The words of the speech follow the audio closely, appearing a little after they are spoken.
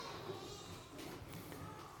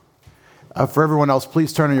For everyone else,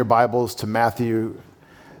 please turn in your Bibles to Matthew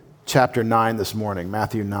chapter 9 this morning,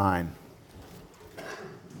 Matthew 9.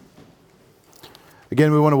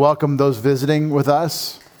 Again, we want to welcome those visiting with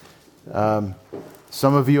us. Some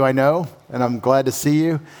of you I know, and I'm glad to see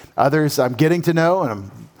you. Others I'm getting to know, and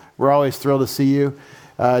we're always thrilled to see you.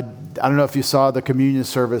 I don't know if you saw the communion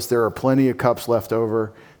service. There are plenty of cups left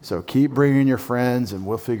over, so keep bringing your friends, and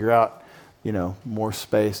we'll figure out, more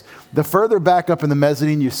space. The further back up in the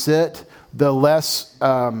mezzanine you sit, the less,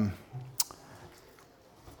 the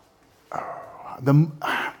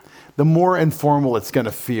more informal it's going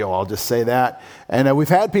to feel. I'll just say that. And we've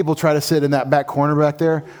had people try to sit in that back corner back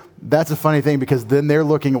there. That's a funny thing because then they're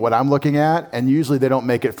looking at what I'm looking at, and usually they don't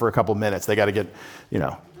make it for a couple minutes. They got to get,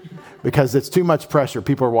 because it's too much pressure.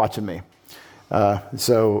 People are watching me. But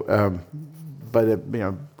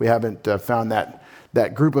we haven't found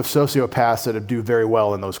that group of sociopaths that do very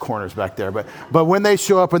well in those corners back there. But when they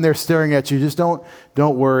show up and they're staring at you, just don't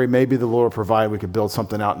worry. Maybe the Lord will provide. We could build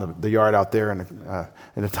something out in the yard out there in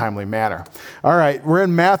a timely manner. All right, we're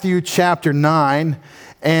in Matthew chapter 9,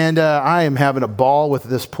 and I am having a ball with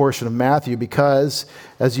this portion of Matthew because,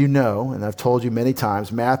 as you know, and I've told you many times,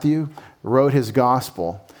 Matthew wrote his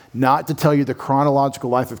gospel not to tell you the chronological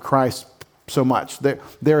life of Christ so much. There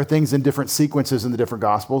are things in different sequences in the different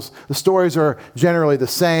Gospels. The stories are generally the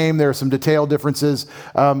same. There are some detailed differences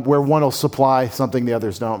where one will supply something the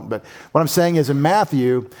others don't. But what I'm saying is in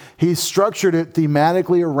Matthew, he's structured it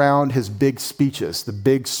thematically around his big speeches, the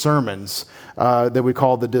big sermons that we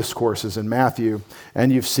call the discourses in Matthew.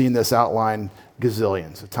 And you've seen this outline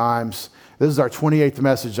gazillions of times. This is our 28th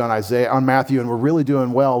message on Matthew, and we're really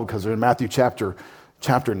doing well because we're in Matthew chapter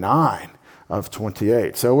 9. Of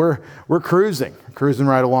 28. So we're cruising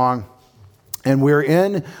right along. And we're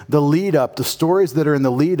in the lead up, the stories that are in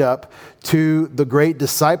the lead up to the great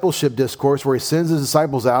discipleship discourse where he sends his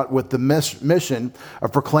disciples out with the mission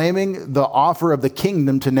of proclaiming the offer of the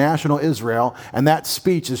kingdom to national Israel. And that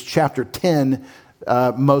speech is chapter 10,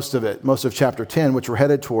 most of chapter 10, which we're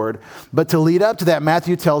headed toward. But to lead up to that,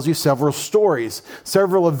 Matthew tells you several stories,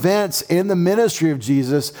 several events in the ministry of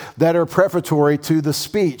Jesus that are prefatory to the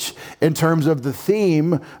speech in terms of the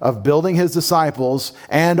theme of building his disciples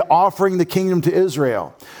and offering the kingdom to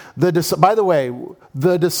Israel. By the way,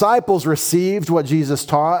 the disciples received what Jesus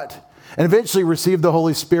taught and eventually received the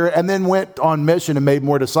Holy Spirit and then went on mission and made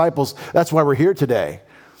more disciples. That's why we're here today.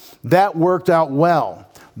 That worked out well.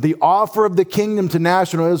 The offer of the kingdom to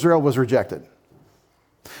national Israel was rejected.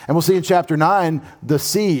 And we'll see in chapter 9 the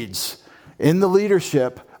seeds in the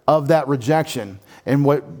leadership of that rejection and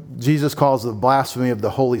what Jesus calls the blasphemy of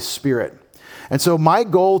the Holy Spirit. And so my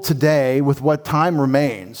goal today, with what time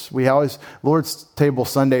remains, Lord's Table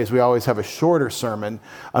Sundays, we always have a shorter sermon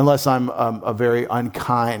unless I'm a very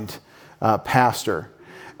unkind pastor.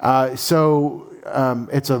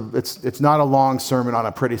 It's not a long sermon on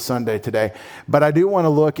a pretty Sunday today, but I do want to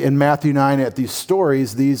look in Matthew 9 at these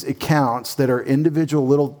stories, these accounts that are individual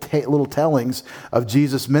little tellings of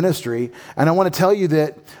Jesus' ministry. And I want to tell you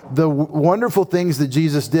that the wonderful things that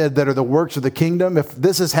Jesus did that are the works of the kingdom, if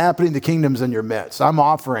this is happening, the kingdom's in your midst. I'm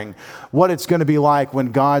offering what it's going to be like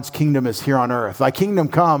when God's kingdom is here on earth. Thy kingdom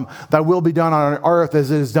come, thy will be done on earth as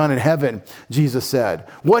it is done in heaven, Jesus said.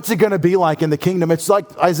 What's it going to be like in the kingdom? It's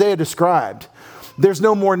like Isaiah described. There's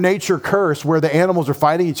no more nature curse where the animals are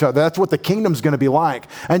fighting each other. That's what the kingdom's going to be like.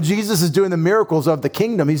 And Jesus is doing the miracles of the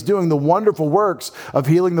kingdom. He's doing the wonderful works of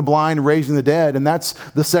healing the blind, raising the dead. And that's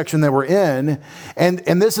the section that we're in.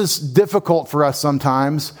 And this is difficult for us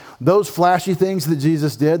sometimes. Those flashy things that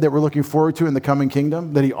Jesus did that we're looking forward to in the coming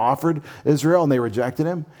kingdom that he offered Israel and they rejected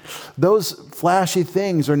him, those flashy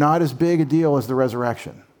things are not as big a deal as the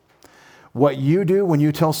resurrection. What you do when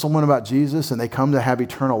you tell someone about Jesus and they come to have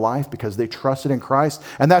eternal life because they trusted in Christ,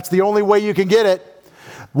 and that's the only way you can get it.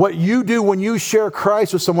 What you do when you share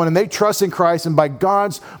Christ with someone and they trust in Christ and by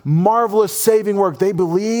God's marvelous saving work, they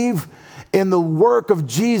believe in the work of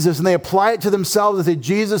Jesus and they apply it to themselves and say,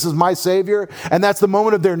 Jesus is my Savior. And that's the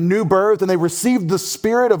moment of their new birth and they receive the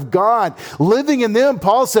Spirit of God living in them,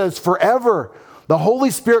 Paul says, forever. The Holy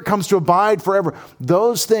Spirit comes to abide forever.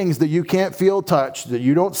 Those things that you can't feel, touch, that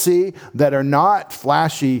you don't see, that are not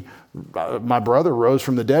flashy, my brother rose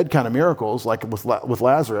from the dead kind of miracles, like with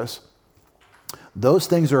Lazarus, those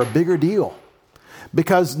things are a bigger deal.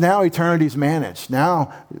 Because now eternity's managed.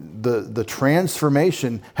 Now the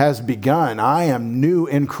transformation has begun. I am new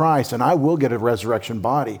in Christ, and I will get a resurrection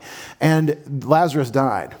body. And Lazarus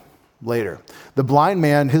died later. The blind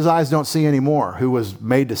man, his eyes don't see anymore, who was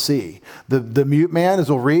made to see. The mute man, as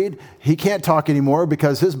we'll read, he can't talk anymore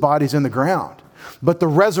because his body's in the ground. But the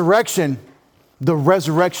resurrection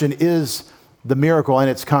is the miracle, and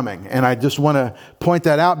it's coming. And I just want to point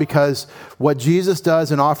that out because what Jesus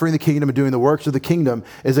does in offering the kingdom and doing the works of the kingdom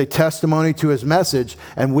is a testimony to his message,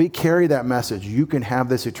 and we carry that message. You can have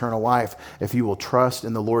this eternal life if you will trust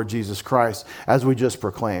in the Lord Jesus Christ, as we just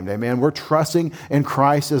proclaimed. Amen. We're trusting in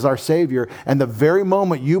Christ as our Savior, and the very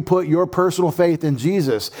moment you put your personal faith in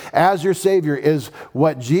Jesus as your Savior is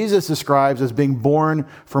what Jesus describes as being born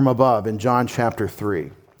from above in John chapter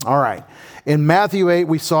 3. All right. In Matthew 8,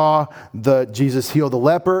 we saw Jesus heal the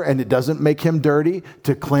leper, and it doesn't make him dirty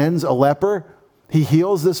to cleanse a leper. He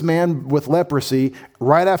heals this man with leprosy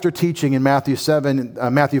right after teaching in Matthew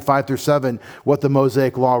 5 through 7, what the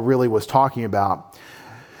Mosaic law really was talking about.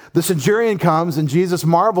 The centurion comes, and Jesus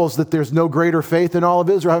marvels that there's no greater faith in all of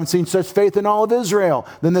Israel. I haven't seen such faith in all of Israel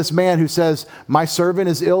than this man who says, my servant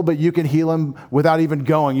is ill, but you can heal him without even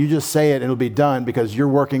going. You just say it and it'll be done because you're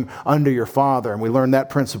working under your Father. And we learned that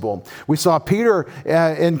principle. We saw Peter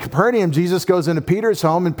in Capernaum. Jesus goes into Peter's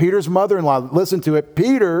home, and Peter's mother-in-law, listen to it,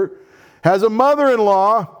 Peter has a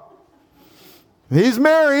mother-in-law. He's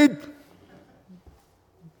married.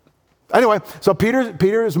 Anyway, so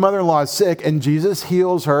Peter's mother-in-law is sick, and Jesus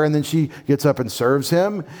heals her, and then she gets up and serves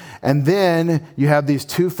him. And then you have these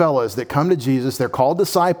two fellows that come to Jesus. They're called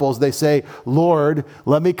disciples. They say, Lord,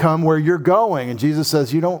 let me come where you're going. And Jesus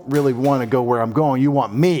says, you don't really want to go where I'm going. You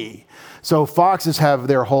want me. So foxes have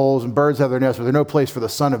their holes and birds have their nests, but there's no place for the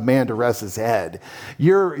Son of Man to rest his head.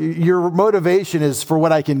 Your motivation is for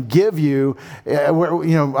what I can give you. I'm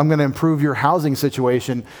going to improve your housing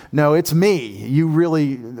situation. No, it's me. You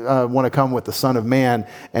really want to come with the Son of Man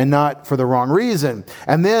and not for the wrong reason.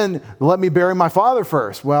 And then let me bury my father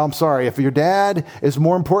first. Well, I'm sorry. If your dad is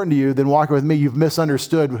more important to you than walking with me, you've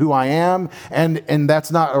misunderstood who I am, and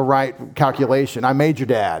that's not a right calculation. I made your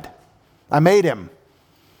dad. I made him.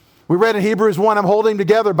 We read in Hebrews 1, I'm holding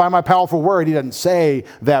together by my powerful word. He doesn't say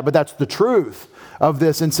that, but that's the truth of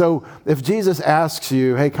this. And so if Jesus asks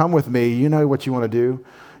you, hey, come with me, you know what you want to do?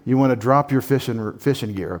 You want to drop your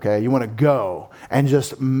fishing gear, okay? You want to go and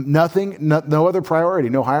just no other priority,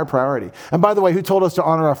 no higher priority. And by the way, who told us to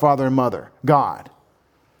honor our father and mother? God.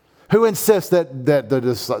 Who insists that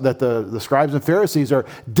the scribes and Pharisees are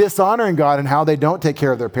dishonoring God and how they don't take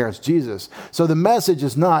care of their parents? Jesus. So the message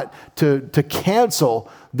is not to cancel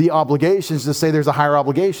the obligations, to say there's a higher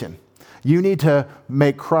obligation. You need to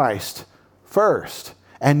make Christ first,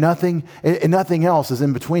 and nothing else is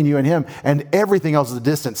in between you and him, and everything else is a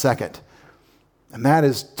distant second. And that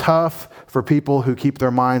is tough for people who keep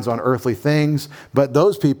their minds on earthly things. But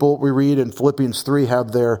those people, we read in Philippians 3,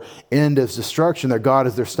 have their end as destruction. Their God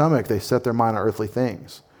is their stomach. They set their mind on earthly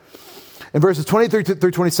things. In verses 23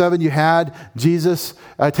 through 27, you had Jesus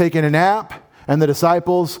taking a nap and the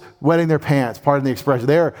disciples wetting their pants, pardon the expression.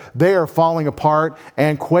 They are falling apart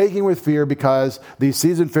and quaking with fear because these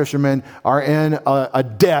seasoned fishermen are in a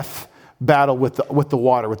death battle with the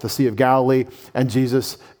water, with the Sea of Galilee. And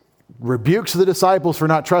Jesus rebukes the disciples for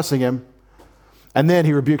not trusting him, and then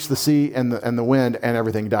he rebukes the sea and the wind, and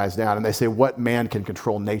everything dies down. And they say, what man can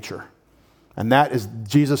control nature? And that is,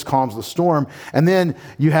 Jesus calms the storm. And then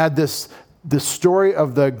you had this story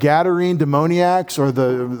of the Gadarene demoniacs, or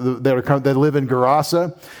that live in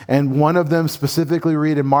Gerasa, and one of them specifically,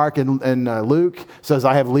 read in Mark and Luke, says,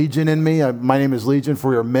 I have legion in me. My name is Legion, for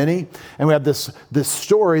we are many. And we have this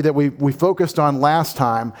story that we focused on last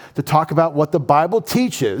time to talk about what the Bible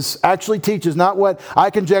actually teaches, not what I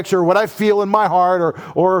conjecture, or what I feel in my heart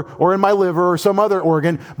or in my liver or some other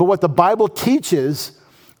organ, but what the Bible teaches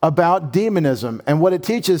about demonism. And what it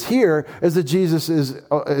teaches here is that Jesus is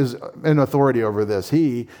in authority over this.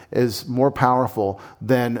 He is more powerful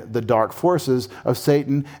than the dark forces of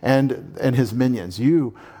Satan and his minions.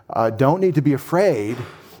 You don't need to be afraid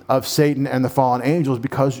of Satan and the fallen angels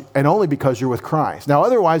only because you're with Christ. Now,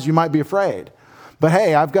 otherwise you might be afraid. But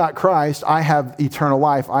hey, I've got Christ. I have eternal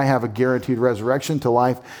life. I have a guaranteed resurrection to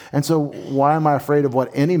life. And so why am I afraid of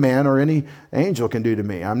what any man or any angel can do to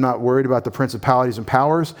me? I'm not worried about the principalities and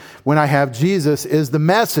powers. When I have Jesus is the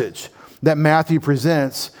message that Matthew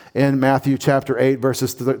presents in Matthew chapter 8,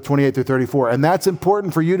 verses 28 through 34. And that's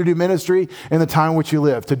important for you to do ministry in the time in which you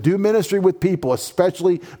live. To do ministry with people,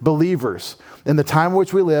 especially believers, in the time in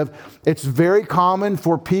which we live, it's very common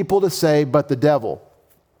for people to say, but the devil.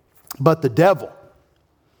 But the devil.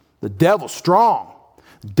 The devil's strong.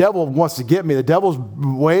 The devil wants to get me. The devil's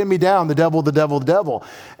weighing me down. The devil.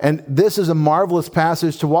 And this is a marvelous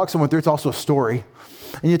passage to walk someone through. It's also a story.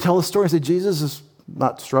 And you tell the story and say, Jesus is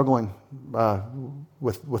not struggling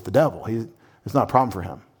with the devil. It's not a problem for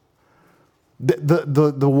him.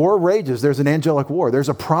 The war rages. There's an angelic war. There's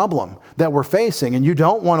a problem that we're facing, and you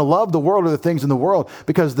don't want to love the world or the things in the world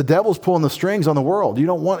because the devil's pulling the strings on the world. You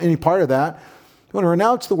don't want any part of that. You want to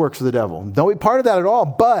renounce the works of the devil. Don't be part of that at all,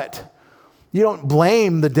 but you don't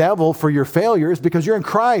blame the devil for your failures because you're in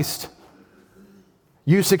Christ.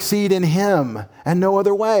 You succeed in him and no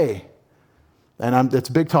other way. And it's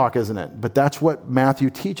big talk, isn't it? But that's what Matthew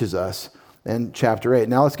teaches us in chapter 8.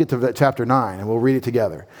 Now let's get to chapter 9, and we'll read it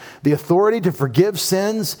together. The authority to forgive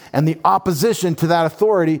sins and the opposition to that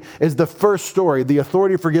authority is the first story, the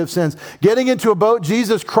authority to forgive sins. Getting into a boat,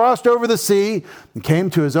 Jesus crossed over the sea and came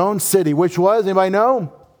to his own city, which was, anybody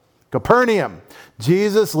know? Capernaum.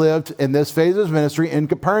 Jesus lived in this phase of his ministry in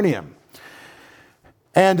Capernaum.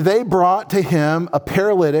 And they brought to him a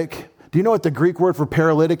paralytic. Do you know what the Greek word for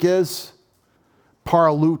paralytic is?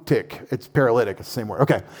 Paralytic. It's paralytic. It's the same word.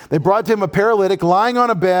 Okay. They brought to him a paralytic lying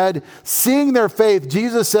on a bed. Seeing their faith,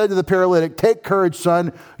 Jesus said to the paralytic, "Take courage,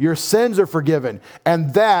 son. Your sins are forgiven."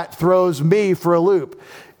 And that throws me for a loop.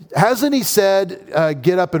 Hasn't he said,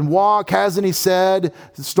 get up and walk? Hasn't he said,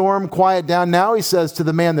 storm, quiet down? Now he says to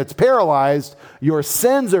the man that's paralyzed, your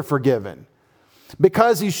sins are forgiven.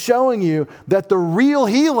 Because he's showing you that the real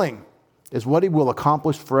healing is what he will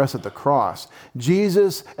accomplish for us at the cross.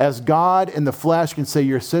 Jesus, as God in the flesh, can say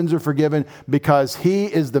your sins are forgiven because he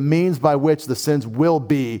is the means by which the sins will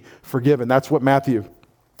be forgiven. That's what Matthew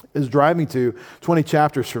is driving to 20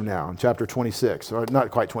 chapters from now, in chapter 26, or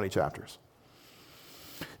not quite 20 chapters.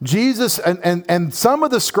 Jesus and some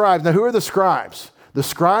of the scribes, now who are the scribes? The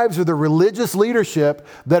scribes are the religious leadership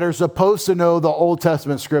that are supposed to know the Old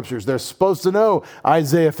Testament scriptures. They're supposed to know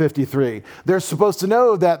Isaiah 53. They're supposed to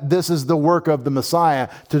know that this is the work of the Messiah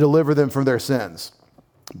to deliver them from their sins.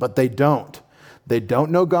 But they don't. They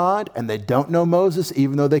don't know God and they don't know Moses,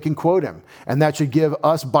 even though they can quote him. And that should give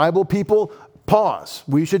us Bible people pause.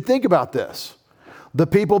 We should think about this. The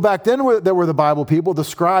people back then that were the Bible people, the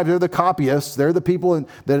scribes, they're the copyists. They're the people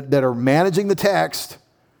that are managing the text.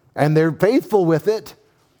 And they're faithful with it.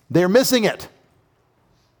 They're missing it.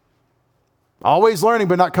 Always learning,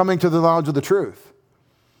 but not coming to the knowledge of the truth.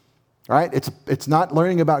 Right? It's not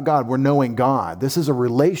learning about God. We're knowing God. This is a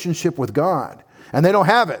relationship with God. And they don't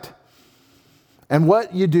have it. And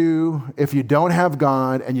what you do if you don't have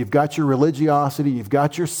God and you've got your religiosity, you've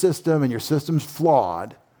got your system and your system's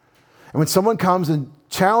flawed. And when someone comes and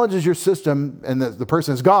challenges your system and the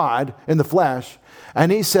person is God in the flesh,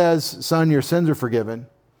 and he says, son, your sins are forgiven.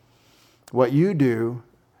 What you do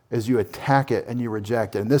is you attack it and you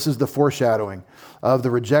reject it. And this is the foreshadowing of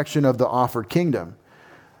the rejection of the offered kingdom.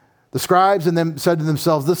 The scribes and them said to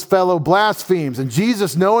themselves, this fellow blasphemes. And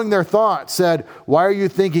Jesus, knowing their thoughts, said, why are you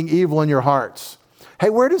thinking evil in your hearts? Hey,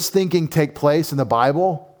 where does thinking take place in the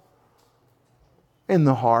Bible? In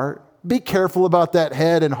the heart. Be careful about that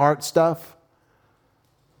head and heart stuff.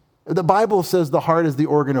 The Bible says the heart is the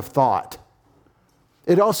organ of thought.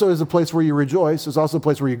 It also is a place where you rejoice. It's also a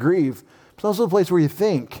place where you grieve. It's also a place where you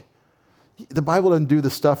think. The Bible doesn't do the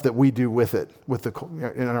stuff that we do with it,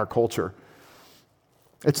 in our culture.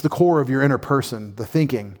 It's the core of your inner person, the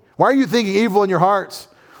thinking. Why are you thinking evil in your hearts?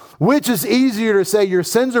 Which is easier to say your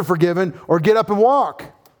sins are forgiven or get up and walk?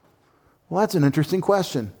 Well, that's an interesting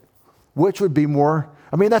question. Which would be more?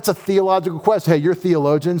 I mean, that's a theological question. Hey, you're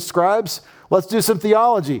theologians, scribes. Let's do some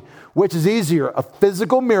theology. Which is easier, a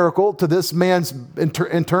physical miracle to this man's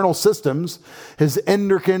internal systems, his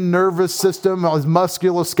endocrine nervous system, his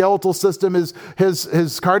musculoskeletal system, his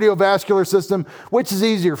cardiovascular system? Which is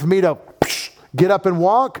easier for me to get up and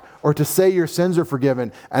walk or to say your sins are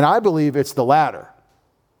forgiven? And I believe it's the latter.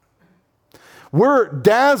 We're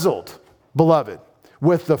dazzled, beloved,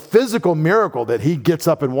 with the physical miracle that he gets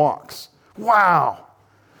up and walks. Wow.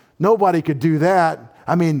 Nobody could do that.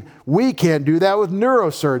 I mean, we can't do that with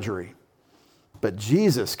neurosurgery, but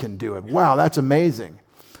Jesus can do it. Wow, that's amazing.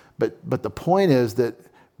 But the point is that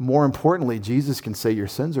more importantly, Jesus can say your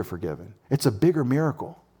sins are forgiven. It's a bigger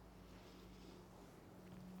miracle.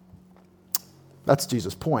 That's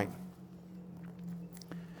Jesus' point.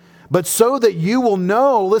 But so that you will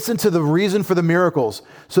know, listen to the reason for the miracles,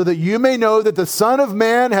 so that you may know that the Son of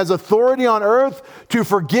Man has authority on earth to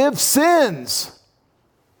forgive sins.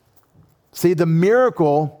 See, the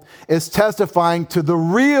miracle is testifying to the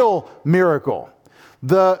real miracle.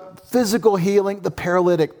 The physical healing, the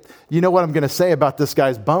paralytic. You know what I'm going to say about this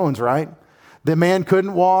guy's bones, right? The man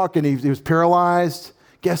couldn't walk and he was paralyzed.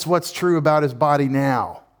 Guess what's true about his body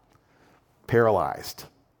now? Paralyzed.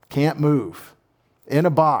 Can't move. In a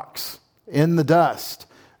box. In the dust.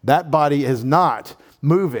 That body is not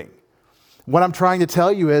moving. What I'm trying to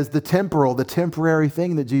tell you is the temporary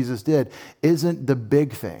thing that Jesus did isn't the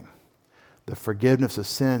big thing. The forgiveness of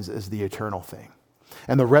sins is the eternal thing.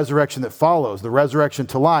 And the resurrection that follows, the resurrection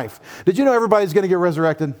to life. Did you know everybody's going to get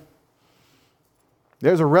resurrected?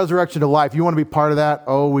 There's a resurrection to life. You want to be part of that?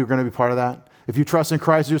 Oh, we're going to be part of that. If you trust in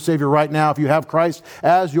Christ as your Savior right now, if you have Christ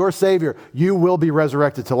as your Savior, you will be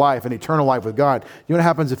resurrected to life and eternal life with God. You know what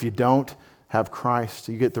happens if you don't have Christ?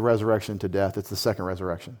 You get the resurrection to death. It's the second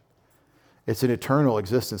resurrection. It's an eternal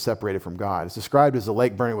existence separated from God. It's described as a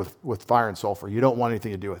lake burning with fire and sulfur. You don't want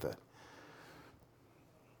anything to do with it.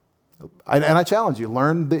 And I challenge you,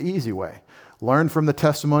 learn the easy way. Learn from the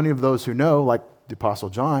testimony of those who know, like the Apostle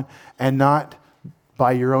John, and not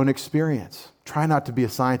by your own experience. Try not to be a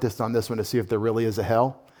scientist on this one to see if there really is a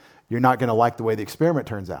hell. You're not going to like the way the experiment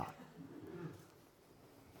turns out.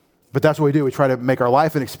 But that's what we do. We try to make our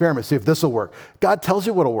life an experiment, see if this will work. God tells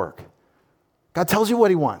you what will work. God tells you what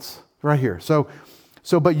he wants right here.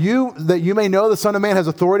 But you, that you may know the Son of Man has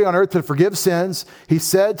authority on earth to forgive sins, he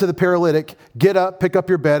said to the paralytic, get up, pick up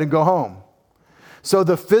your bed, and go home. So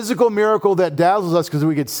the physical miracle that dazzles us because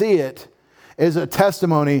we could see it is a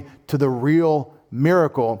testimony to the real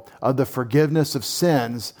miracle of the forgiveness of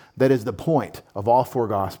sins that is the point of all four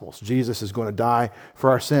Gospels. Jesus is going to die for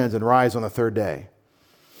our sins and rise on the third day.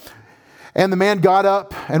 And the man got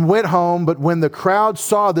up and went home, but when the crowd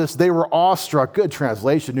saw this, they were awestruck. Good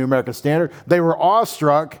translation, New American Standard. They were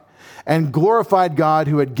awestruck and glorified God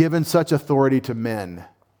who had given such authority to men.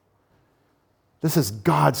 This is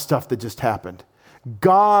God's stuff that just happened.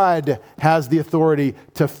 God has the authority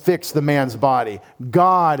to fix the man's body.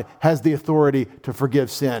 God has the authority to forgive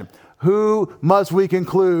sin. Who must we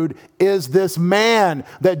conclude is this man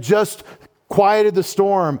that just quieted the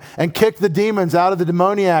storm and kicked the demons out of the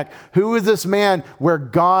demoniac? Who is this man where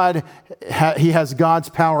he has God's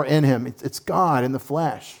power in him? It's God in the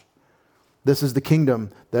flesh. This is the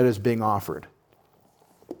kingdom that is being offered.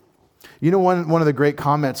 You know, one of the great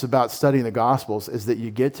comments about studying the Gospels is that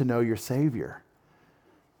you get to know your Savior.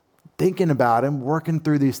 Thinking about him, working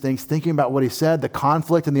through these things, thinking about what he said, the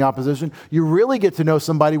conflict and the opposition. You really get to know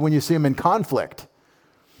somebody when you see him in conflict.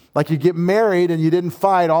 Like you get married and you didn't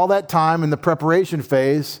fight all that time in the preparation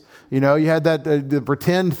phase. You know, you had that the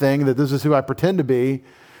pretend thing that this is who I pretend to be.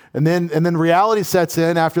 And then reality sets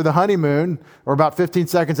in after the honeymoon, or about 15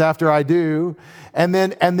 seconds after I do. And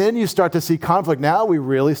then you start to see conflict. Now we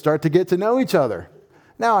really start to get to know each other.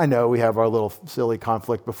 Now I know we have our little silly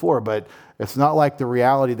conflict before, but it's not like the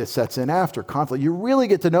reality that sets in after conflict. You really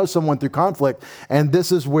get to know someone through conflict, and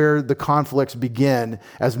this is where the conflicts begin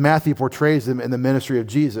as Matthew portrays them in the ministry of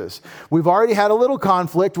Jesus. We've already had a little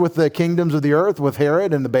conflict with the kingdoms of the earth, with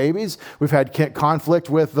Herod and the babies. We've had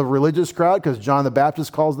conflict with the religious crowd because John the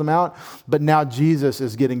Baptist calls them out, but now Jesus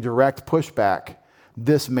is getting direct pushback.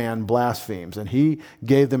 This man blasphemes, and he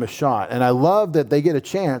gave them a shot. And I love that they get a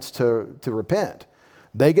chance to repent.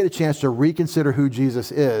 They get a chance to reconsider who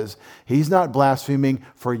Jesus is. He's not blaspheming.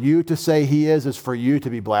 For you to say he is for you to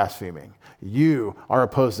be blaspheming. You are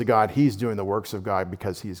opposed to God. He's doing the works of God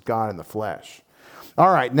because he's God in the flesh.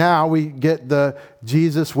 All right, now we get the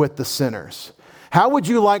Jesus with the sinners. How would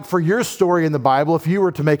you like for your story in the Bible if you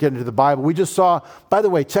were to make it into the Bible? We just saw, by the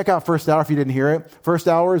way, check out First Hour if you didn't hear it. First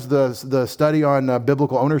Hour is the study on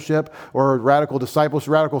biblical ownership or radical discipleship,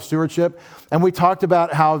 radical stewardship. And we talked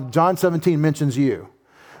about how John 17 mentions you.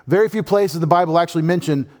 Very few places the Bible actually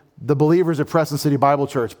mention the believers at Preston City Bible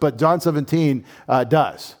Church, but John 17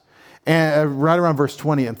 does. And right around verse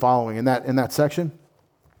 20 and following in that section.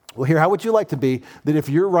 Well, here, how would you like to be that if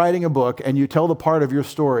you're writing a book and you tell the part of your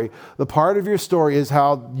story, the part of your story is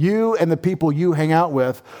how you and the people you hang out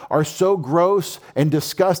with are so gross and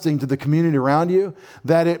disgusting to the community around you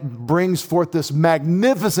that it brings forth this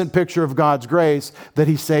magnificent picture of God's grace that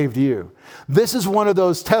he saved you. This is one of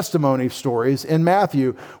those testimony stories in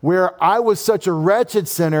Matthew where I was such a wretched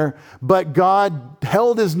sinner, but God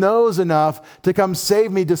held his nose enough to come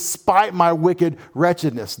save me despite my wicked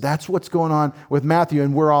wretchedness. That's what's going on with Matthew,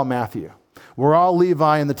 and we're all Matthew. We're all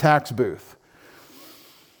Levi in the tax booth.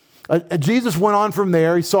 Jesus went on from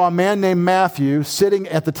there. He saw a man named Matthew sitting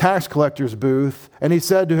at the tax collector's booth, and he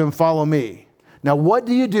said to him, "Follow me." Now, what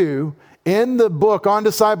do you do in the book on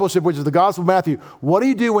discipleship, which is the Gospel of Matthew? What do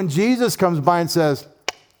you do when Jesus comes by and says,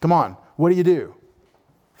 "Come on"? What do you do?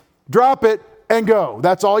 Drop it and go.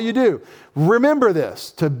 That's all you do. Remember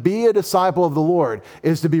this. To be a disciple of the Lord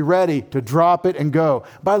is to be ready to drop it and go.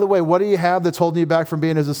 By the way, what do you have that's holding you back from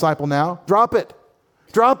being his disciple now? Drop it.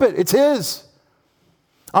 Drop it. It's his.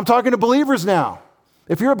 I'm talking to believers now.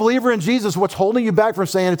 If you're a believer in Jesus, what's holding you back from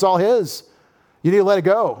saying it's all his? You need to let it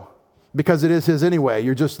go because it is his anyway.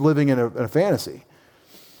 You're just living in a fantasy.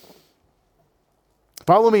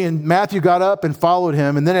 Follow me. And Matthew got up and followed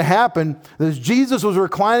him. And then it happened that as Jesus was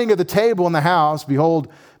reclining at the table in the house,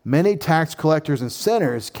 behold, many tax collectors and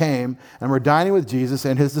sinners came and were dining with Jesus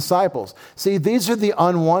and his disciples. See, these are the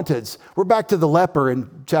unwanteds. We're back to the leper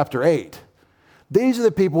in chapter 8. These are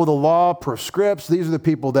the people the law prescribes. These are the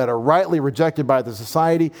people that are rightly rejected by the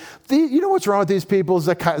society. You know what's wrong with these people?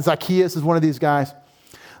 Zacchaeus is one of these guys.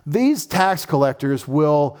 These tax collectors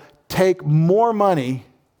will take more money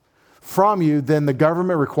from you than the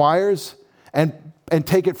government requires and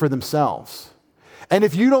take it for themselves. And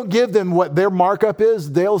if you don't give them what their markup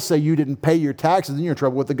is, they'll say you didn't pay your taxes and you're in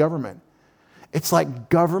trouble with the government. It's like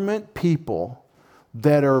government people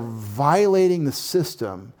that are violating the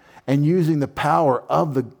system and using the power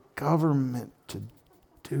of the government to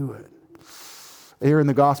do it. Here in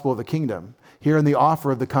the gospel of the kingdom, here in the offer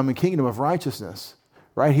of the coming kingdom of righteousness,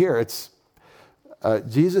 right here, it's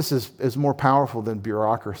Jesus is more powerful than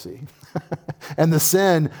bureaucracy. And the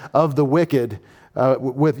sin of the wicked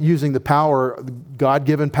with using the power,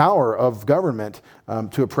 God-given power of government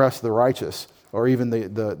to oppress the righteous or even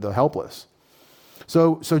the helpless.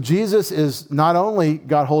 So Jesus is not only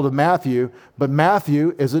got hold of Matthew, but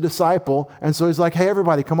Matthew is a disciple. And so he's like, hey,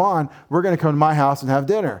 everybody, come on. We're going to come to my house and have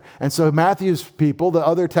dinner. And so Matthew's people, the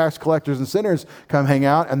other tax collectors and sinners, come hang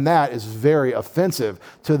out. And that is very offensive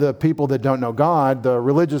to the people that don't know God, the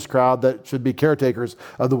religious crowd that should be caretakers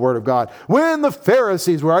of the word of God. When the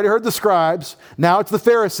Pharisees, we already heard the scribes, now it's the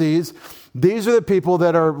Pharisees. These are the people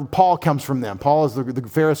that Paul comes from them. Paul is the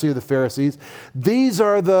Pharisee of the Pharisees. These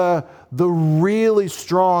are the really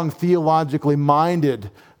strong, theologically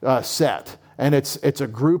minded set. And it's a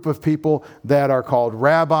group of people that are called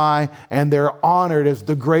rabbi, and they're honored as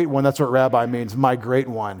the great one. That's what rabbi means, my great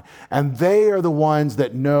one. And they are the ones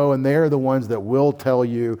that know, and they are the ones that will tell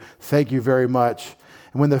you, thank you very much.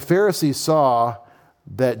 And when the Pharisees saw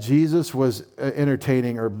that Jesus was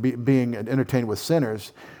entertaining or being entertained with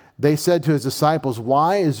sinners, they said to his disciples,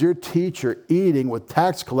 why is your teacher eating with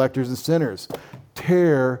tax collectors and sinners?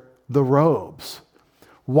 Tear the robes.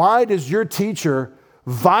 Why does your teacher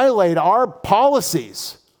violate our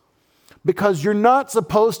policies? Because you're not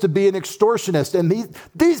supposed to be an extortionist. And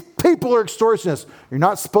these people are extortionists. You're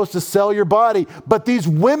not supposed to sell your body. But these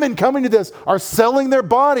women coming to this are selling their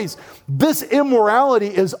bodies. This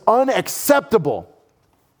immorality is unacceptable.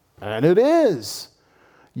 And it is.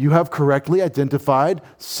 You have correctly identified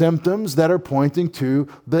symptoms that are pointing to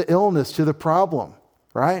the illness, to the problem,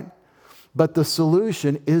 right? But the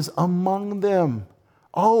solution is among them.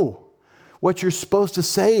 Oh, what you're supposed to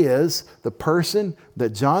say is the person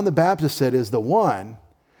that John the Baptist said is the one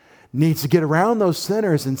needs to get around those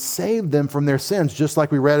sinners and save them from their sins, just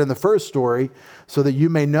like we read in the first story, so that you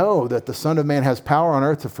may know that the Son of Man has power on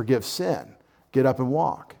earth to forgive sin. Get up and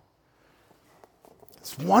walk.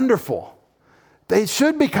 It's wonderful. They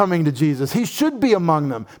should be coming to Jesus. He should be among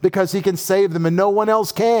them because he can save them and no one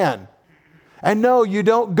else can. And no, you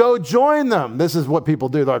don't go join them. This is what people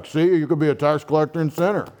do. They're like, see, you could be a tax collector and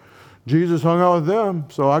sinner. Jesus hung out with them,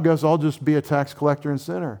 so I guess I'll just be a tax collector and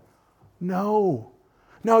sinner. No,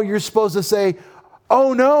 you're supposed to say,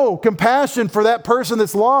 oh no, compassion for that person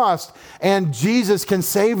that's lost, and Jesus can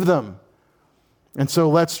save them. And so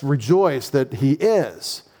let's rejoice that he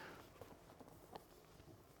is.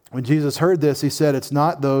 When Jesus heard this, he said, it's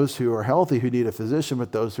not those who are healthy who need a physician,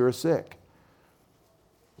 but those who are sick.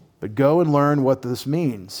 But go and learn what this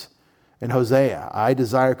means. In Hosea, I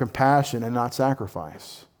desire compassion and not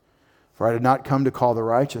sacrifice. For I did not come to call the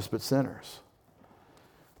righteous, but sinners.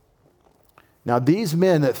 Now, these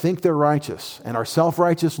men that think they're righteous and are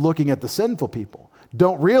self-righteous looking at the sinful people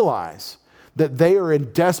don't realize that they are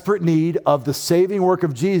in desperate need of the saving work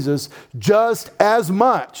of Jesus just as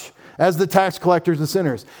much as the tax collectors and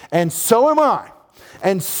sinners. And so am I.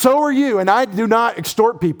 And so are you. And I do not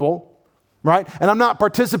extort people, right? And I'm not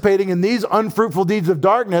participating in these unfruitful deeds of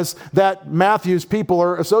darkness that Matthew's people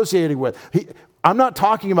are associated with. I'm not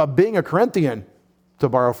talking about being a Corinthian, to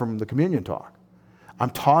borrow from the communion talk. I'm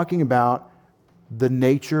talking about the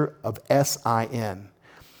nature of sin.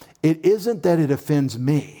 It isn't that it offends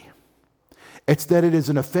me. It's that it is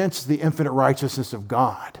an offense to the infinite righteousness of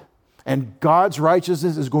God. And God's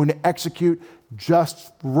righteousness is going to execute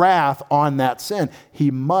just wrath on that sin. He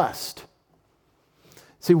must.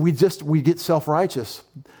 See, we get self-righteous.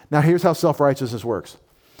 Now, here's how self-righteousness works.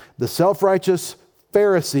 The self-righteous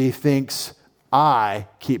Pharisee thinks, I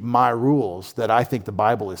keep my rules that I think the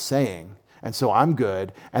Bible is saying, and so I'm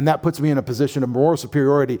good. And that puts me in a position of moral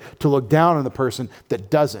superiority to look down on the person that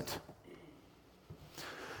doesn't.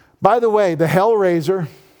 By the way, the hellraiser,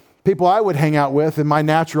 people I would hang out with in my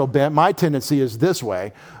natural bent, my tendency is this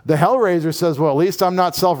way. The hellraiser says, well, at least I'm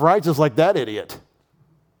not self-righteous like that idiot.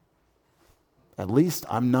 At least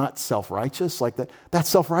I'm not self-righteous like that. That's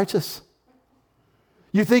self-righteous.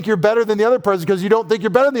 You think you're better than the other person because you don't think you're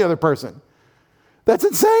better than the other person. That's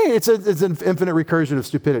insane. It's an infinite recursion of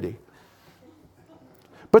stupidity.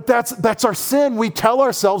 But that's our sin. We tell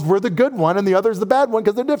ourselves we're the good one and the other's the bad one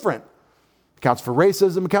because they're different. It counts for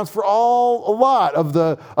racism. It counts for a lot of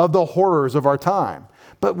the horrors of our time.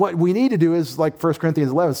 But what we need to do is, like 1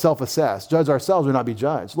 Corinthians 11, self-assess. Judge ourselves or not be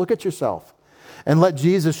judged. Look at yourself and let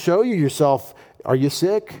Jesus show you yourself. Are you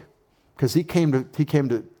sick? Because he came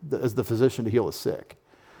to as the physician to heal the sick.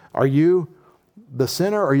 Are you the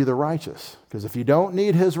sinner or are you the righteous? Because if you don't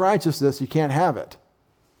need his righteousness, you can't have it.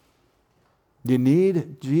 You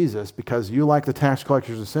need Jesus because you, like the tax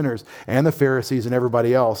collectors and sinners and the Pharisees and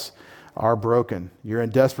everybody else, are broken. You're in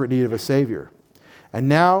desperate need of a Savior. And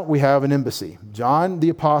now we have an embassy. John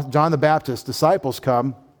the Baptist's disciples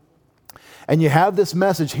come, and you have this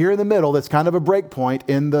message here in the middle that's kind of a break point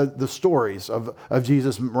in the stories of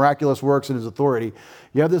Jesus' miraculous works and his authority.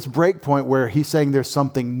 You have this break point where he's saying there's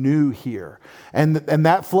something new here. And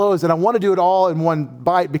that flows, and I want to do it all in one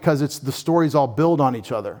bite because the stories all build on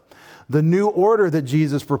each other. The new order that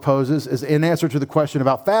Jesus proposes is in answer to the question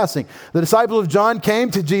about fasting. The disciples of John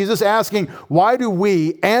came to Jesus asking, why do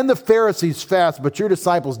we and the Pharisees fast, but your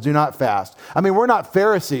disciples do not fast? I mean, we're not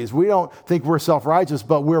Pharisees. We don't think we're self-righteous,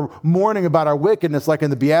 but we're mourning about our wickedness like in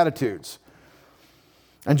the Beatitudes.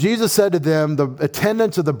 And Jesus said to them, the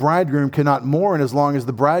attendants of the bridegroom cannot mourn as long as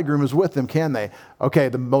the bridegroom is with them, can they? Okay,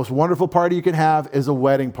 the most wonderful party you can have is a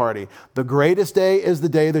wedding party. The greatest day is the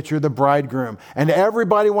day that you're the bridegroom. And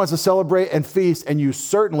everybody wants to celebrate and feast, and you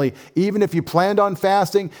certainly, even if you planned on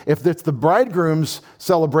fasting, if it's the bridegroom's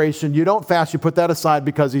celebration, you don't fast, you put that aside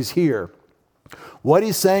because he's here. What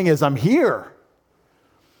he's saying is, I'm here.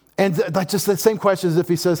 And that's just the same question as if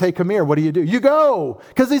he says, hey, come here, what do? You go,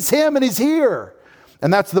 because it's him and he's here.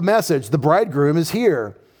 And that's the message. The bridegroom is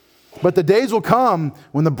here. But the days will come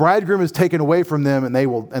when the bridegroom is taken away from them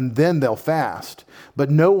and then they'll fast. But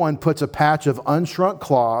no one puts a patch of unshrunk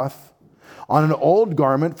cloth on an old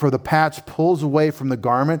garment, for the patch pulls away from the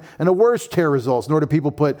garment and a worse tear results. Nor do people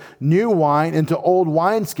put new wine into old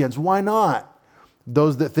wineskins. Why not?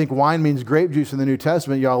 Those that think wine means grape juice in the New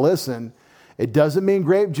Testament, y'all listen. It doesn't mean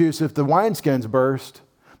grape juice if the wineskins burst,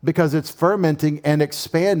 because it's fermenting and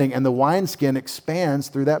expanding, and the wineskin expands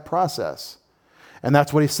through that process. And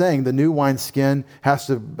that's what he's saying. The new wineskin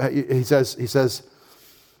he says,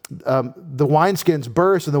 the wineskins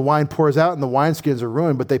burst and the wine pours out and the wineskins are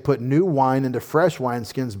ruined, but they put new wine into fresh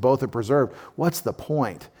wineskins, both are preserved. What's the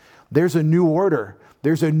point? There's a new order.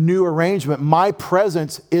 There's a new arrangement. My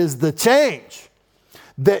presence is the change.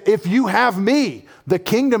 That if you have me, the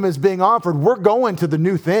kingdom is being offered. We're going to the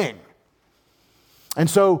new thing. And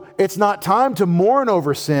so it's not time to mourn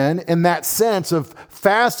over sin in that sense of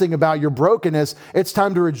fasting about your brokenness. It's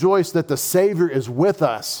time to rejoice that the Savior is with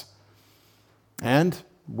us. And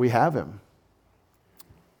we have him.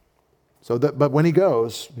 But when he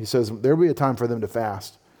goes, he says, there will be a time for them to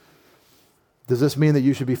fast. Does this mean that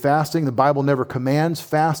you should be fasting? The Bible never commands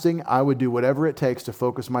fasting. I would do whatever it takes to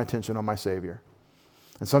focus my attention on my Savior.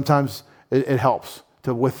 And sometimes it helps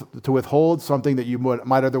to withhold something that you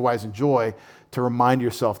might otherwise enjoy, to remind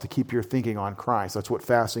yourself to keep your thinking on Christ. That's what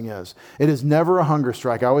fasting is. It is never a hunger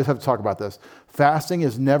strike. I always have to talk about this. Fasting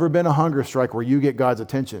has never been a hunger strike where you get God's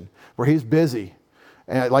attention, where he's busy.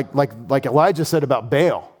 And like Elijah said about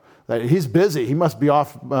Baal, that he's busy. He must be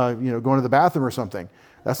off going to the bathroom or something.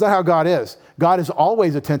 That's not how God is. God is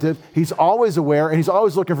always attentive. He's always aware, and he's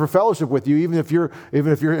always looking for fellowship with you, even if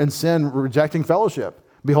you're in sin, rejecting fellowship.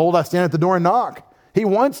 Behold, I stand at the door and knock. He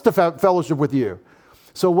wants to fellowship with you.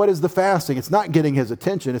 So what is the fasting? It's not getting his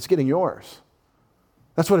attention, it's getting yours.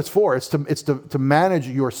 That's what it's for. It's to manage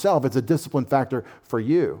yourself. It's a discipline factor for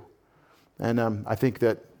you. And I think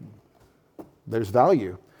that there's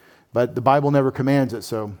value. But the Bible never commands it.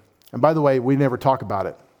 So, and by the way, we never talk about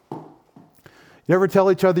it. You never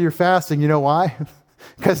tell each other you're fasting. You know why?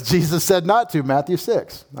 Because Jesus said not to, Matthew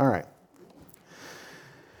 6. All right.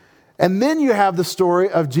 And then you have the story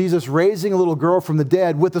of Jesus raising a little girl from the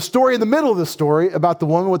dead, with the story in the middle of the story about the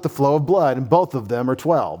woman with the flow of blood. And both of them are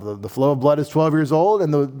 12. The flow of blood is 12 years old,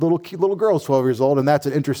 and the little girl is 12 years old. And that's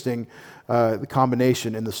an interesting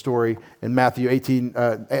combination in the story in Matthew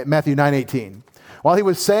 9:18. While he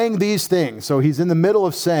was saying these things, so he's in the middle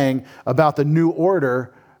of saying about the new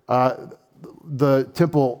order, the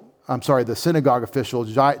synagogue official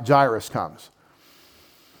Jairus comes.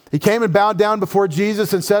 He came and bowed down before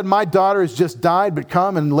Jesus and said, my daughter has just died, but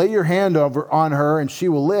come and lay your hand on her and she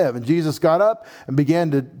will live. And Jesus got up and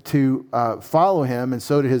began to follow him, and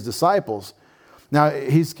so did his disciples. Now,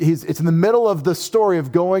 it's in the middle of the story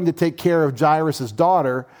of going to take care of Jairus'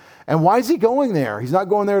 daughter. And why is he going there? He's not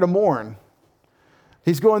going there to mourn.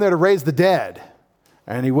 He's going there to raise the dead.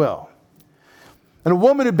 And he will. And a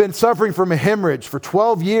woman who'd been suffering from a hemorrhage for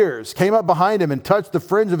 12 years came up behind him and touched the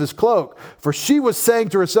fringe of his cloak. For she was saying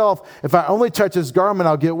to herself, if I only touch his garment,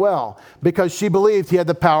 I'll get well. Because she believed he had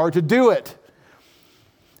the power to do it.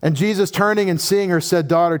 And Jesus, turning and seeing her, said,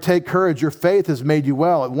 daughter, take courage. Your faith has made you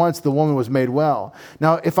well. At once the woman was made well.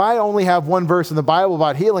 Now, if I only have one verse in the Bible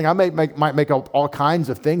about healing, I might make all kinds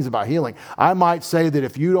of things about healing. I might say that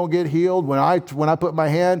if you don't get healed when I put my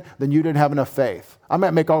hand, then you didn't have enough faith. I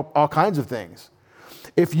might make all kinds of things.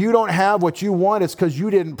 If you don't have what you want, it's because you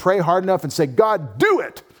didn't pray hard enough and say, God, do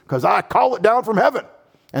it, because I call it down from heaven.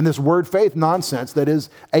 And this word faith nonsense that is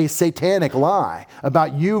a satanic lie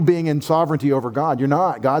about you being in sovereignty over God. You're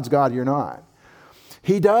not. God's God, you're not.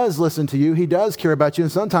 He does listen to you. He does care about you.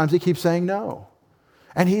 And sometimes he keeps saying no.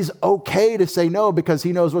 And he's okay to say no because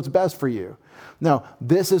he knows what's best for you. No,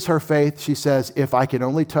 this is her faith. She says, if I can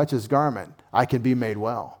only touch his garment, I can be made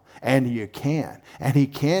well. And you can. And he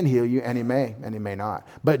can heal you, and he may not.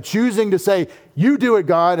 But choosing to say, you do it,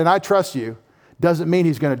 God, and I trust you, doesn't mean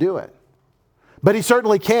he's going to do it. But he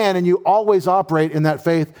certainly can, and you always operate in that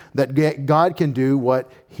faith that God can do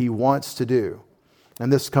what he wants to do.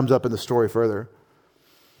 And this comes up in the story further.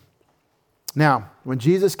 Now, when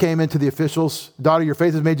Jesus came into the official's, daughter, your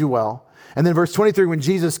faith has made you well. And then verse 23, when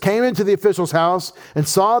Jesus came into the official's house and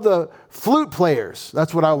saw the flute players,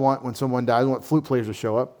 that's what I want when someone dies. I want flute players to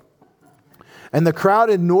show up. And the crowd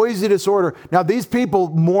in noisy disorder. Now, these people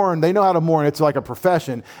mourn. They know how to mourn. It's like a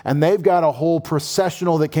profession. And they've got a whole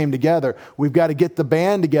processional that came together. We've got to get the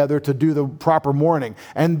band together to do the proper mourning.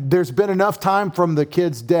 And there's been enough time from the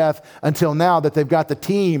kid's death until now that they've got the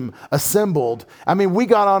team assembled. I mean, we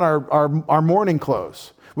got on our mourning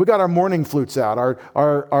clothes. We got our mourning flutes out,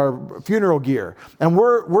 our funeral gear. And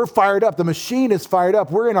we're fired up. The machine is fired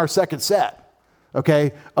up. We're in our second set.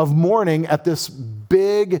 Okay, of mourning at this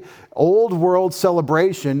big old world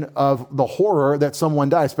celebration of the horror that someone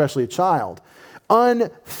died, especially a child.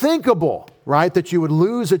 Unthinkable, right, that you would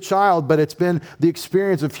lose a child, but it's been the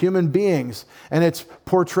experience of human beings. And it's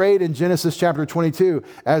portrayed in Genesis chapter 22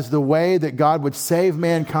 as the way that God would save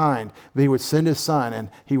mankind, that he would send his son and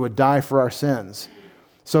he would die for our sins.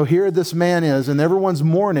 So here this man is, and everyone's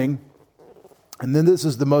mourning. And then this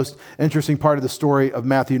is the most interesting part of the story of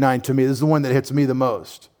Matthew 9 to me. This is the one that hits me the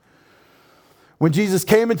most. When Jesus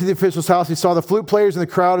came into the official's house, he saw the flute players in the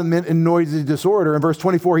crowd in noisy disorder. In verse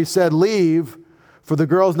 24, he said, leave, for the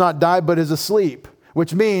girl's not died but is asleep,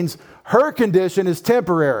 which means her condition is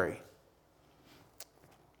temporary.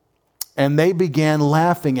 And they began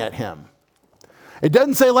laughing at him. It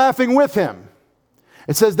doesn't say laughing with him.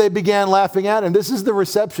 It says they began laughing at him. This is the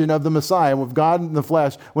reception of the Messiah, with God in the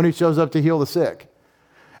flesh, when he shows up to heal the sick.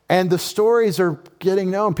 And the stories are getting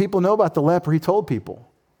known. People know about the leper. He told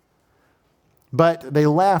people. But they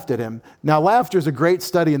laughed at him. Now, laughter is a great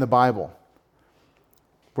study in the Bible.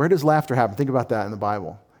 Where does laughter happen? Think about that in the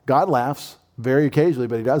Bible. God laughs very occasionally,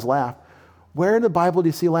 but he does laugh. Where in the Bible do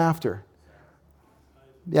you see laughter?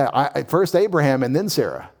 Yeah, first Abraham and then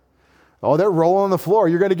Sarah. Oh, they're rolling on the floor.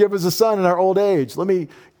 You're going to give us a son in our old age. Let me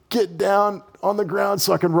get down on the ground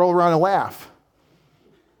so I can roll around and laugh.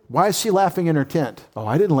 Why is she laughing in her tent? Oh,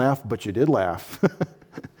 I didn't laugh, but you did laugh.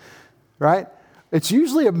 Right? It's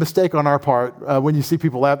usually a mistake on our part when you see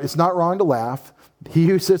people laugh. It's not wrong to laugh. He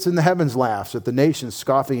who sits in the heavens laughs at the nations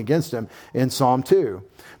scoffing against him in Psalm 2.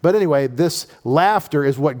 But anyway, this laughter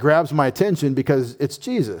is what grabs my attention because it's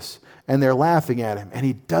Jesus. And they're laughing at him. And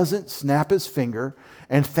he doesn't snap his finger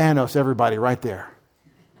and Thanos everybody right there.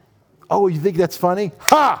 Oh, you think that's funny?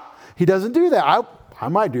 Ha! He doesn't do that. I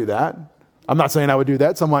might do that. I'm not saying I would do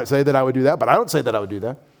that. Some might say that I would do that, but I don't say that I would do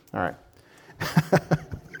that. All right.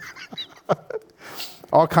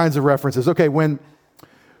 All kinds of references. Okay, when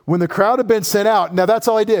the crowd had been sent out, now that's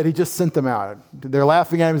all he did. He just sent them out. They're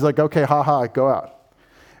laughing at him. He's like, okay, go out.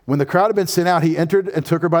 When the crowd had been sent out, he entered and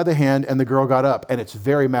took her by the hand, and the girl got up. And it's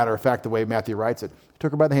very matter of fact the way Matthew writes it. He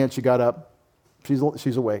took her by the hand, she got up.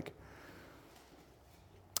 She's awake.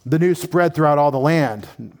 The news spread throughout all the land.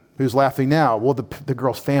 Who's laughing now? Well, the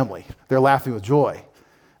girl's family. They're laughing with joy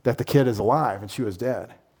that the kid is alive and she was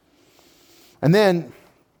dead. And then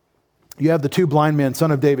you have the two blind men, son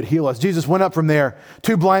of David, heal us. Jesus went up from there.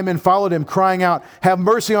 Two blind men followed him, crying out, have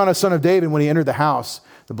mercy on us, son of David. When he entered the house,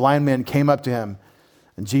 the blind men came up to him.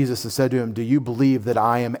 And Jesus has said to him, do you believe that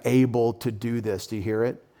I am able to do this? Do you hear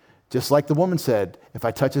it? Just like the woman said, if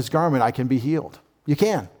I touch his garment, I can be healed. You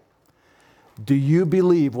can. Do you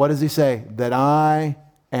believe, what does he say? That I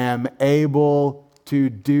am able to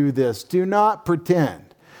do this. Do not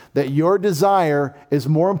pretend that your desire is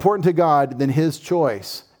more important to God than his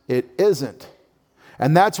choice. It isn't.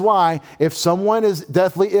 And that's why if someone is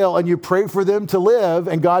deathly ill and you pray for them to live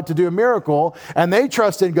and God to do a miracle, and they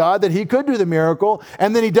trust in God that he could do the miracle,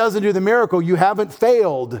 and then he doesn't do the miracle, you haven't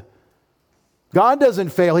failed. God doesn't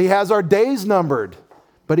fail. He has our days numbered.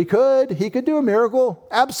 But he could do a miracle.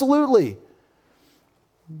 Absolutely.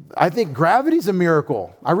 I think gravity's a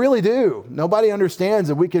miracle. I really do. Nobody understands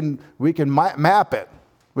that we can map it.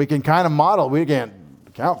 We can kind of model. We can't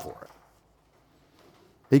account for it.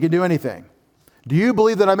 He can do anything. Do you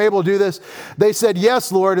believe that I'm able to do this? They said,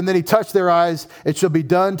 yes, Lord. And then he touched their eyes. It shall be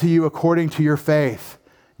done to you according to your faith.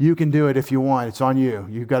 You can do it if you want. It's on you.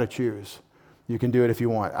 You've got to choose. You can do it if you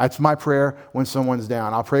want. That's my prayer when someone's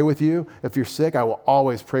down. I'll pray with you. If you're sick, I will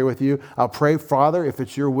always pray with you. I'll pray, Father, if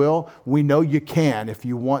it's your will. We know you can, if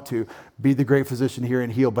you want to, be the great physician here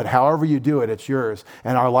and heal. But however you do it, it's yours.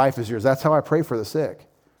 And our life is yours. That's how I pray for the sick.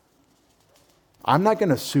 I'm not going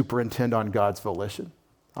to superintend on God's volition.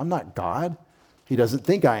 I'm not God. He doesn't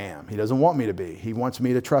think I am. He doesn't want me to be. He wants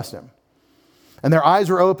me to trust him. And their eyes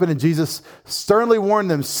were open, and Jesus sternly warned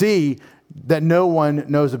them, see that no one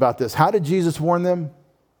knows about this. How did Jesus warn them?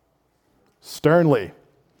 Sternly.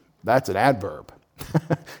 That's an adverb.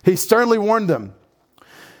 He sternly warned them.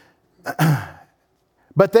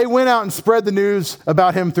 But they went out and spread the news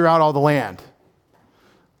about him throughout all the land.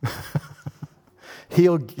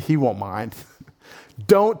 He won't mind.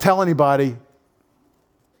 Don't tell anybody.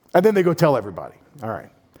 And then they go tell everybody. All right.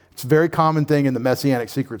 It's a very common thing in the Messianic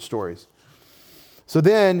secret stories. So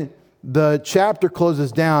then the chapter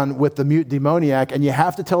closes down with the mute demoniac, and you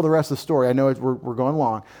have to tell the rest of the story. I know we're going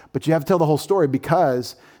long, but you have to tell the whole story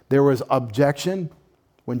because there was objection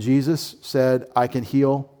when Jesus said, I can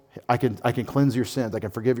heal, I can cleanse your sins, I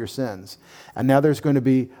can forgive your sins. And now there's going to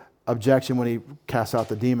be objection when he casts out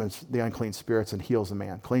the demons, the unclean spirits, and heals the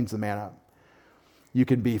man, cleans the man up. You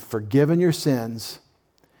can be forgiven your sins,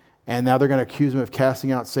 and now they're going to accuse him of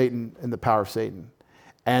casting out Satan and the power of Satan.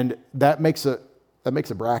 And that makes a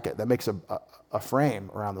bracket, that makes a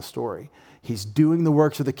frame around the story. He's doing the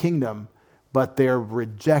works of the kingdom, but they're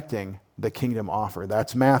rejecting the kingdom offer.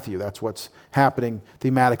 That's Matthew. That's what's happening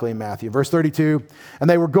thematically in Matthew. Verse 32, and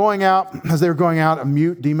they were going out, as they were going out, a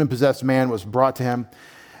mute demon-possessed man was brought to him.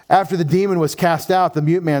 After the demon was cast out, the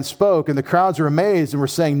mute man spoke, and the crowds were amazed and were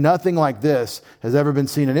saying, nothing like this has ever been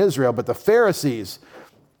seen in Israel. But the Pharisees,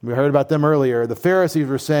 we heard about them earlier. The Pharisees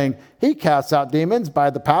were saying, he casts out demons by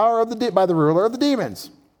the power by the ruler of the demons.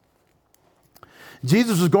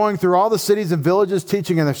 Jesus was going through all the cities and villages,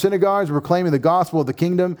 teaching in their synagogues, proclaiming the gospel of the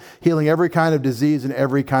kingdom, healing every kind of disease and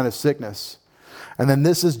every kind of sickness. And then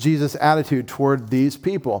this is Jesus' attitude toward these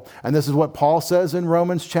people. And this is what Paul says in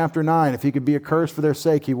Romans chapter 9. If he could be accursed for their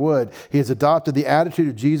sake, he would. He has adopted the attitude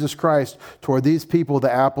of Jesus Christ toward these people,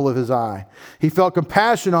 the apple of his eye. He felt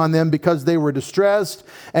compassion on them because they were distressed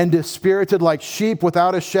and dispirited like sheep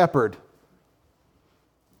without a shepherd.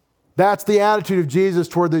 That's the attitude of Jesus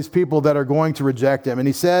toward these people that are going to reject him. And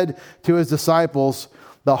he said to his disciples,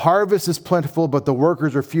 the harvest is plentiful, but the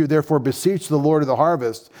workers are few. Therefore, beseech the Lord of the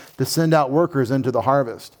harvest to send out workers into the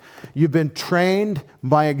harvest. You've been trained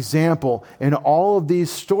by example in all of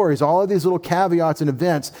these stories, all of these little caveats and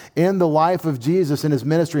events in the life of Jesus and his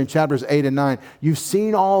ministry in chapters 8 and 9. You've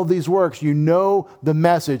seen all of these works. You know the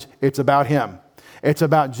message. It's about him. It's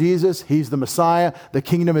about Jesus. He's the Messiah. The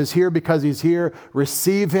kingdom is here because he's here.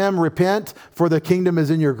 Receive him, repent, for the kingdom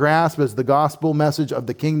is in your grasp as the gospel message of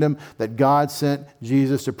the kingdom that God sent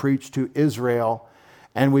Jesus to preach to Israel.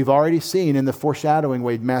 And we've already seen in the foreshadowing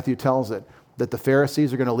way Matthew tells it, that the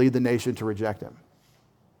Pharisees are going to lead the nation to reject him.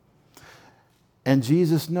 And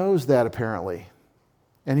Jesus knows that apparently.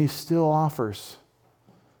 And he still offers.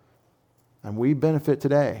 And we benefit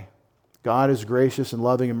today. God is gracious and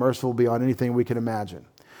loving and merciful beyond anything we can imagine.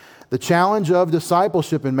 The challenge of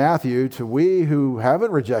discipleship in Matthew to we who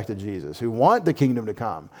haven't rejected Jesus, who want the kingdom to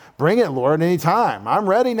come. Bring it, Lord, anytime. I'm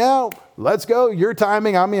ready now. Let's go. Your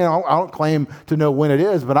timing. I mean, I don't claim to know when it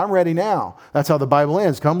is, but I'm ready now. That's how the Bible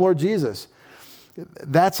ends. Come, Lord Jesus.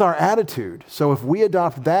 That's our attitude. So if we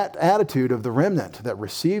adopt that attitude of the remnant that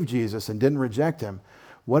received Jesus and didn't reject him,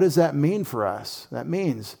 what does that mean for us? That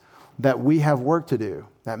means that we have work to do.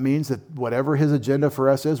 That means that whatever his agenda for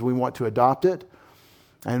us is, we want to adopt it.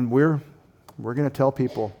 And we're going to tell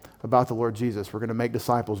people about the Lord Jesus. We're going to make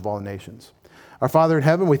disciples of all the nations. Our Father in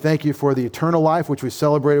heaven, we thank you for the eternal life which we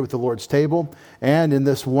celebrated with the Lord's table and in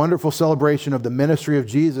this wonderful celebration of the ministry of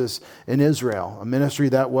Jesus in Israel, a ministry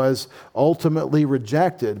that was ultimately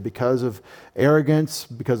rejected because of arrogance,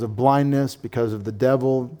 because of blindness, because of the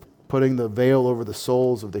devil putting the veil over the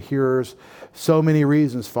souls of the hearers. So many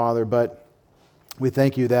reasons, Father, but we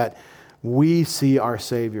thank you that we see our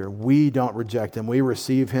Savior. We don't reject him. We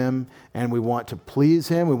receive him, and we want to please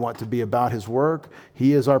him. We want to be about his work.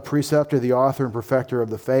 He is our preceptor, the author and perfecter of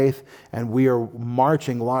the faith, and we are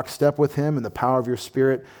marching lockstep with him in the power of your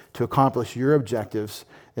Spirit to accomplish your objectives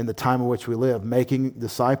in the time in which we live, making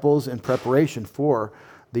disciples in preparation for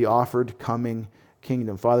the offered coming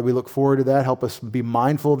kingdom. Father, we look forward to that. Help us be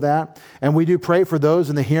mindful of that. And we do pray for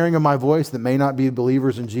those in the hearing of my voice that may not be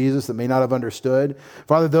believers in Jesus, that may not have understood.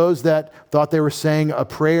 Father, those that thought they were saying a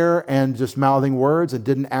prayer and just mouthing words and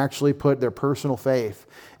didn't actually put their personal faith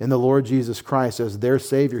in the Lord Jesus Christ as their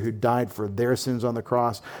Savior who died for their sins on the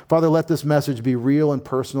cross. Father, let this message be real and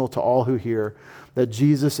personal to all who hear, that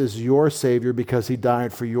Jesus is your Savior because he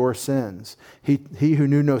died for your sins. He who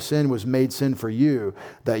knew no sin was made sin for you,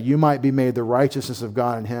 that you might be made the righteousness of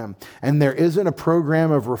God in him. And there isn't a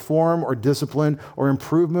program of reform or discipline or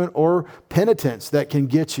improvement or penitence that can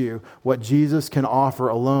get you what Jesus can offer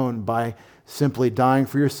alone by simply dying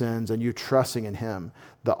for your sins and you trusting in him.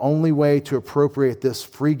 The only way to appropriate this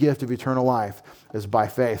free gift of eternal life is by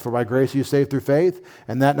faith. For by grace you saved through faith,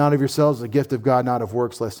 and that not of yourselves, the gift of God, not of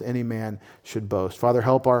works, lest any man should boast. Father,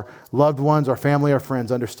 help our loved ones, our family, our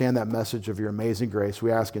friends understand that message of your amazing grace.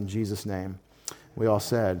 We ask in Jesus' name. We all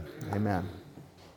said, amen.